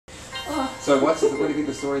So what do you think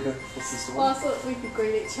the story? What's the story? Well, I thought we could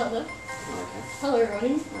greet each other. Oh, okay. Hello,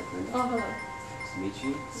 Ronnie. Hi, Kalinda. Oh, hello. Nice to meet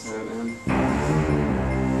you. So,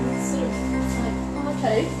 It's sort of like, oh,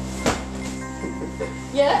 okay.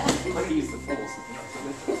 Yeah. I can use the force.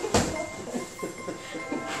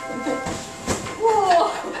 Whoa.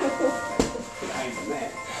 Aim from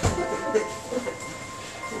there.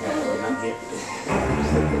 Okay, we're not here.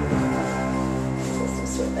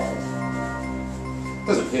 It's so bad.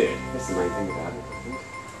 Doesn't hurt. That's the main thing about it, I think.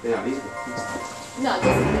 Yeah, these are good. No, it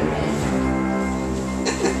doesn't hurt me.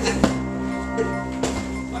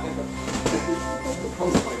 I have a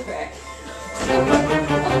problems with my back.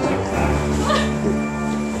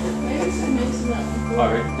 Maybe I should mention that before. Oh,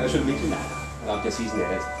 really? I shouldn't mention that. I'm just using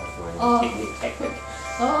that as my technique.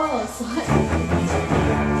 Oh, it's like...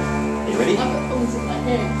 You ready? I've got problems with my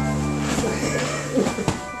hair.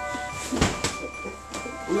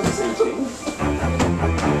 We're not the same thing.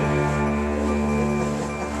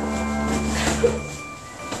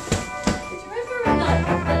 Did you ever run that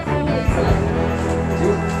thing that's like...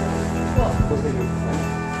 What? What's that?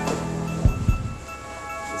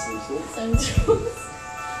 The same sort? Same tools.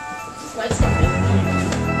 Just wait till I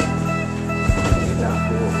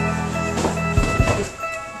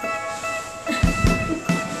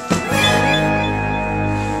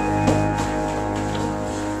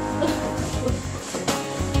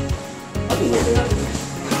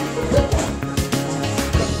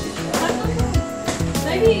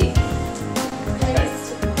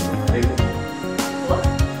Maybe. What?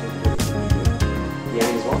 Yeah,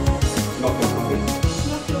 he's what? Not good coffee.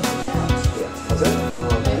 Knock you off the couch. Yeah. What's that?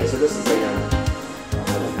 Oh, okay. So this is the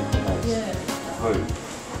Yeah. home.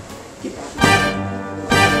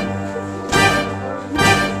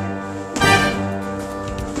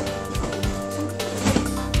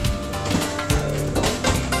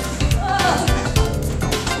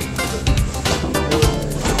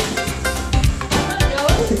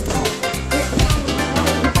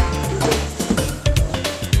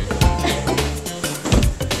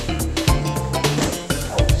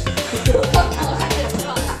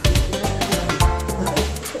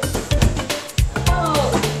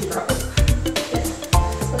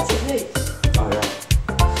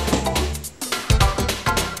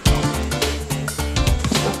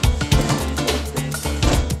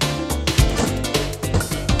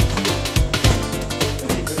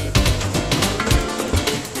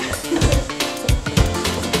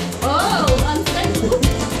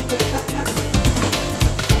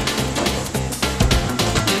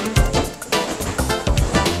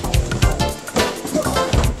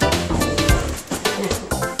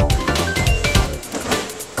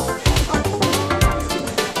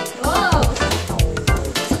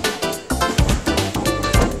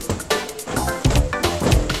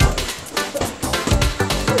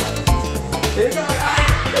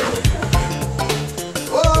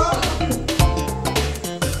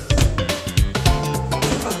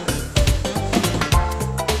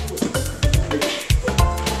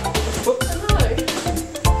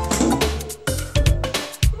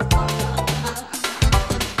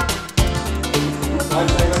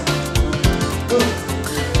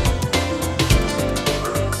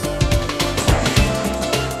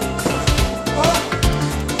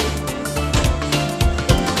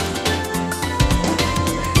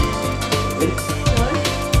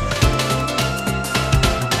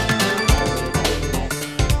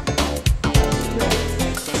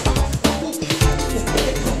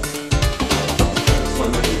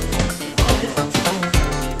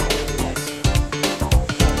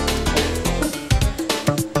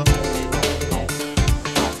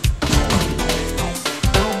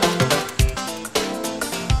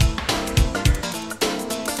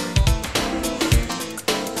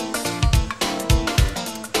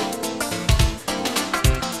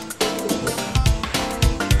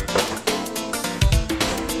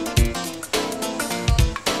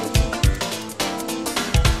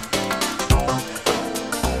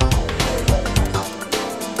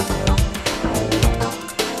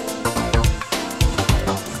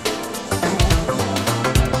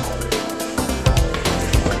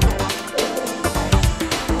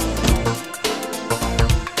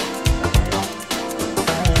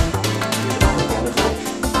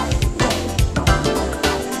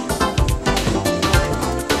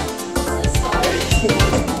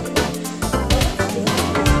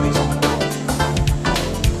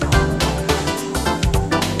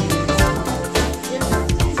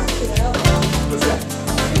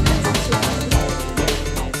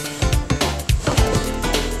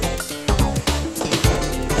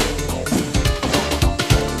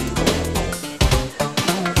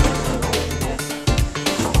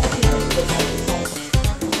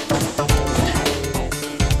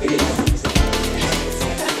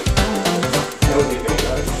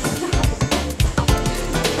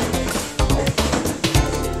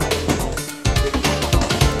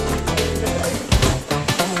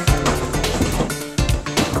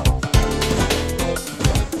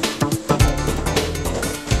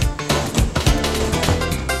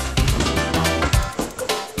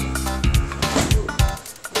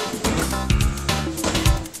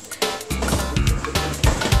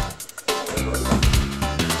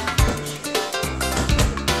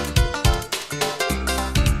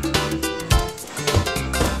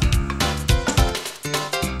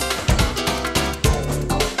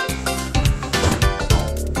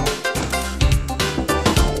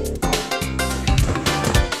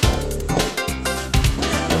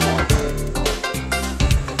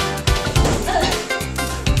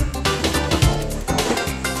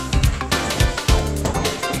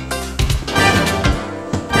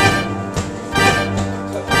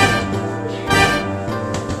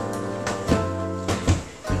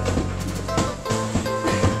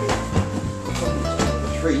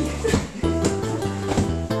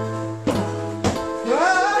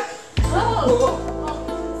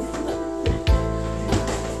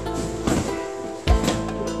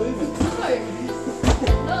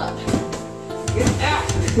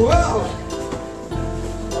 Whoa!